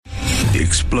The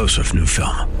explosive new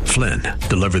film, Flynn,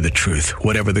 Deliver the Truth,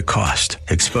 Whatever the Cost,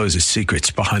 exposes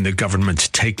secrets behind the government's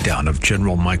takedown of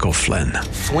General Michael Flynn.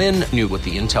 Flynn knew what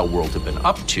the intel world had been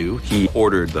up to. He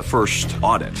ordered the first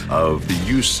audit of the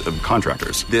use of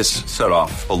contractors. This set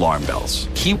off alarm bells.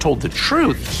 He told the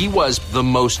truth. He was the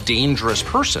most dangerous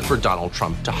person for Donald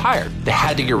Trump to hire. They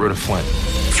had to get rid of Flynn.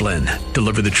 Flynn,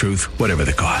 Deliver the Truth, Whatever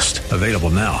the Cost. Available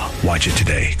now. Watch it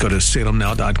today. Go to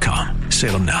salemnow.com.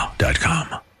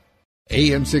 salemnow.com.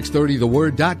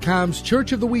 AM630TheWord.com's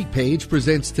Church of the Week page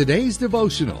presents today's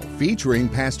devotional featuring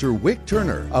Pastor Whick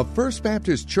Turner of First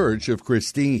Baptist Church of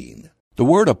Christine. The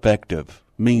word effective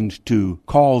means to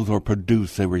cause or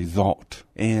produce a result,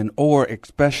 and or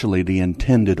especially the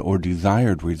intended or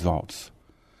desired results.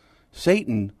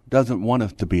 Satan doesn't want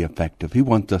us to be effective. He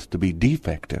wants us to be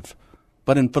defective.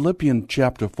 But in Philippians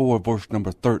chapter 4, verse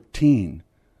number 13,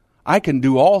 I can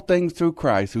do all things through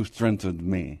Christ who strengthens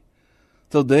me.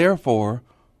 So therefore,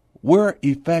 we're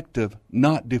effective,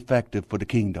 not defective for the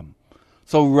kingdom.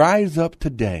 So rise up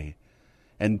today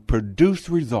and produce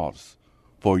results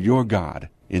for your God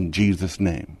in Jesus'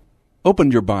 name.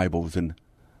 Open your Bibles and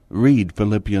read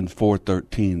Philippians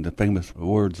 4:13, the famous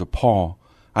words of Paul,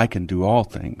 I can do all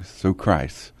things through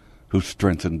Christ who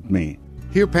strengthens me.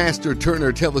 Hear Pastor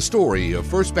Turner tell the story of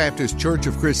First Baptist Church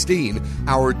of Christine,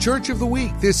 our Church of the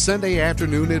Week, this Sunday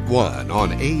afternoon at 1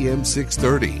 on AM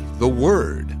 630. The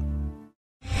Word.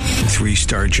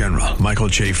 3-star General Michael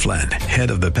J. Flynn,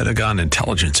 head of the Pentagon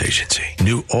Intelligence Agency,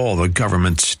 knew all the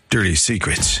government's dirty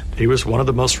secrets. He was one of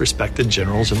the most respected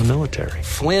generals in the military.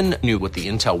 Flynn knew what the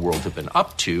intel world had been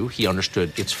up to. He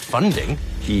understood its funding.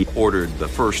 He ordered the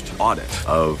first audit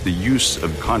of the use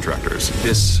of contractors.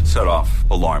 This set off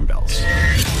alarm bells.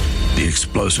 The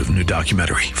explosive new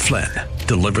documentary, Flynn,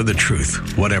 Deliver the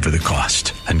Truth, Whatever the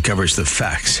Cost, uncovers the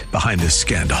facts behind this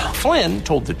scandal. Flynn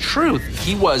told the truth.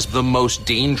 He was the most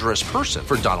dangerous person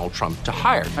for Donald Trump to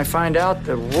hire. I find out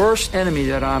the worst enemy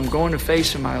that I'm going to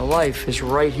face in my life is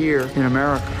right here in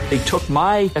America. They took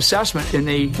my assessment and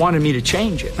they wanted me to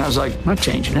change it. And I was like, I'm not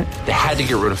changing it. They had to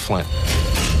get rid of Flynn.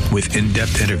 With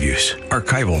in-depth interviews,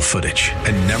 archival footage,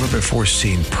 and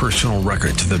never-before-seen personal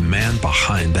records of the man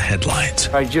behind the headlines.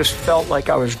 I just felt like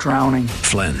I was drowning.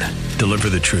 Flynn, Deliver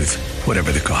the Truth,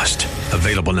 Whatever the Cost.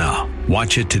 Available now.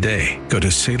 Watch it today. Go to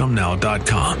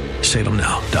salemnow.com.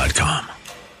 salemnow.com.